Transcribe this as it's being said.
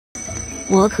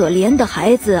我可怜的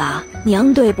孩子啊，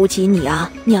娘对不起你啊，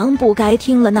娘不该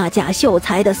听了那贾秀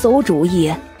才的馊主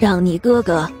意，让你哥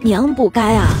哥，娘不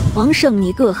该啊。王胜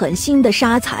你个狠心的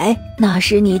杀财，那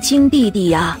是你亲弟弟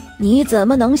呀，你怎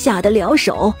么能下得了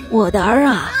手？我的儿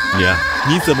啊！娘，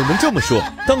你怎么能这么说？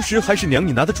当时还是娘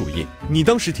你拿的主意，你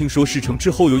当时听说事成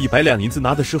之后有100两银子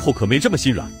拿的时候，可没这么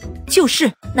心软。就是，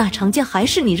那长假还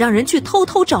是你让人去偷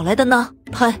偷找来的呢？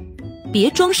呸！别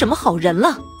装什么好人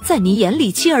了，在你眼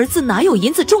里亲儿子哪有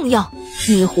银子重要？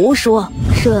你胡说，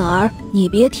顺儿，你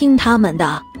别听他们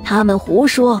的，他们胡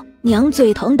说，娘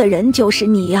最疼的人就是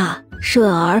你呀，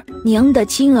顺儿，娘的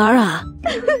亲儿啊！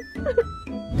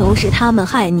都是他们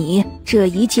害你，这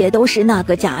一切都是那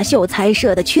个贾秀才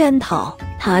设的圈套，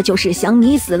他就是想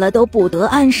你死了都不得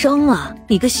安生啊！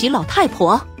你个死老太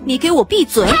婆，你给我闭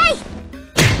嘴！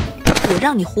我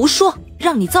让你胡说，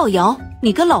让你造谣，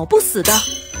你个老不死的！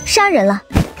杀人了，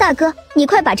大哥，你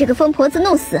快把这个疯婆子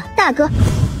弄死！大哥，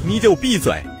你给我闭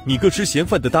嘴！你个吃闲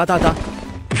饭的哒哒哒！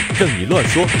任你乱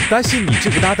说，担心你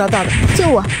这个哒哒哒的！救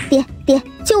我，爹，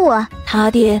救我！他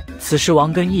爹！此时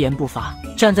王根一言不发，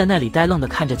站在那里呆愣地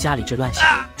看着家里这乱象，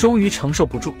终于承受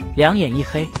不住，两眼一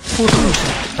黑，扑通一声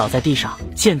倒在地上。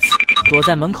见此，躲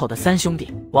在门口的三兄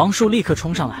弟王树立刻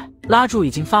冲上来，拉住已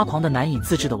经发狂的难以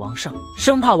自制的王胜，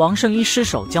生怕王胜一失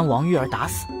手将王玉儿打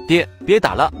死。爹，别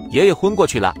打了，爷爷昏过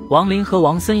去了。王林和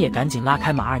王森也赶紧拉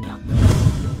开马二娘。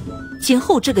今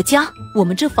后这个家，我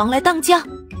们这房来当家。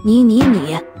你，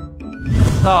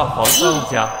大房当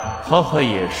家，呵呵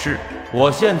也是。我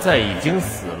现在已经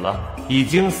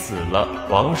死了，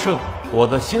王胜，我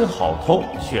的心好痛，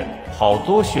血好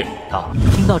多血啊！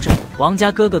听到这里，王家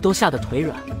哥哥都吓得腿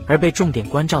软，而被重点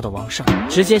关照的王胜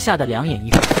直接吓得两眼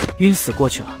一黑，晕死过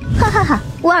去了。哈哈哈！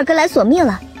我二哥来索命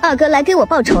了，二哥来给我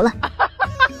报仇了。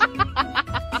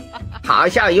好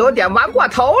像有点玩过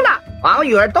头了，王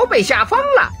玉儿都被吓疯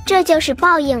了。这就是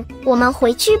报应，我们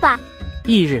回去吧。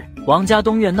翌日，王家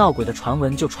东院闹鬼的传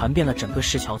闻就传遍了整个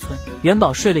石桥村。元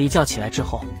宝睡了一觉起来之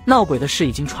后，闹鬼的事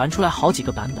已经传出来好几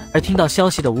个版本。而听到消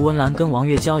息的吴文兰跟王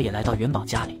月娇也来到元宝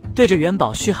家里，对着元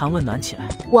宝嘘寒问暖起来。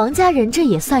王家人这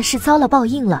也算是遭了报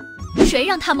应了。谁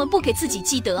让他们不给自己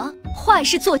积德，坏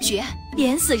事做绝，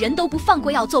连死人都不放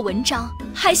过要做文章，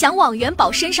还想往元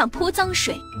宝身上泼脏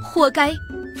水，活该！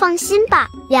放心吧，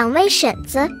两位婶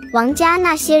子，王家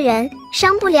那些人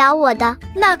伤不了我的。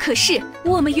那可是，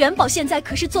我们元宝现在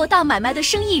可是做大买卖的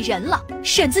生意人了，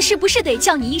婶子是不是得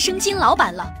叫你一声金老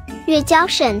板了？月娇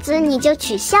婶子，你就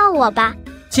取笑我吧。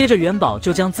接着元宝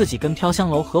就将自己跟飘香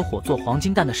楼合伙做黄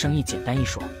金蛋的生意简单一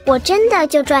说。我真的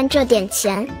就赚这点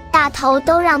钱，大头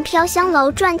都让飘香楼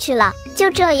赚去了，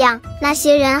就这样，那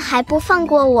些人还不放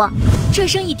过我。这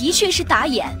生意的确是打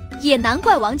眼，也难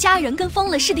怪王家人跟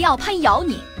疯了似的要攀咬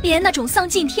你，连那种丧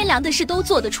尽天良的事都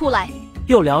做得出来。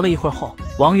又聊了一会儿后，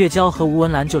王月娇和吴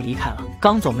文兰就离开了。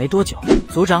刚走没多久，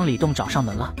族长李栋找上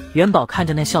门了。元宝看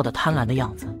着那笑得贪婪的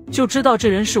样子，就知道这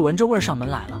人是闻着味儿上门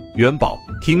来了。元宝，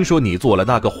听说你做了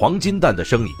那个黄金蛋的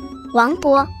生意。王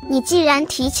伯，你既然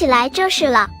提起来这事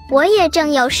了，我也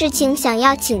正有事情想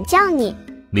要请教你。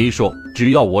你说，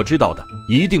只要我知道的，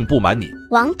一定不瞒你。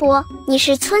王伯，你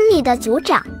是村里的族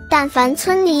长，但凡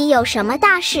村里有什么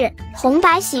大事，红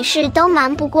白喜事都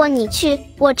瞒不过你去。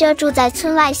我这住在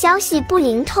村外，消息不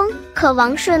灵通，可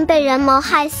王顺被人谋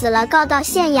害死了，告到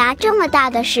县衙，这么大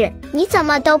的事，你怎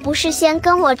么都不事先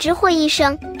跟我知会一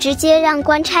声，直接让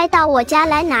官差到我家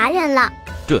来拿人了？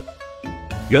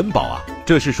元宝啊，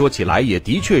这事说起来也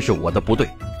的确是我的不对。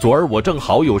昨儿我正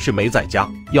好有事没在家，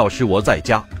要是我在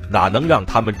家，哪能让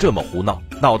他们这么胡闹，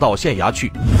闹到县衙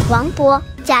去？王伯，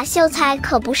贾秀才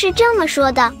可不是这么说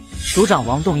的。族长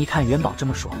王栋一看元宝这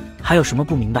么说，还有什么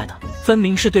不明白的？分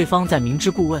明是对方在明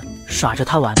知故问，耍着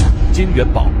他玩的。金元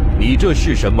宝，你这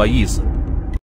是什么意思？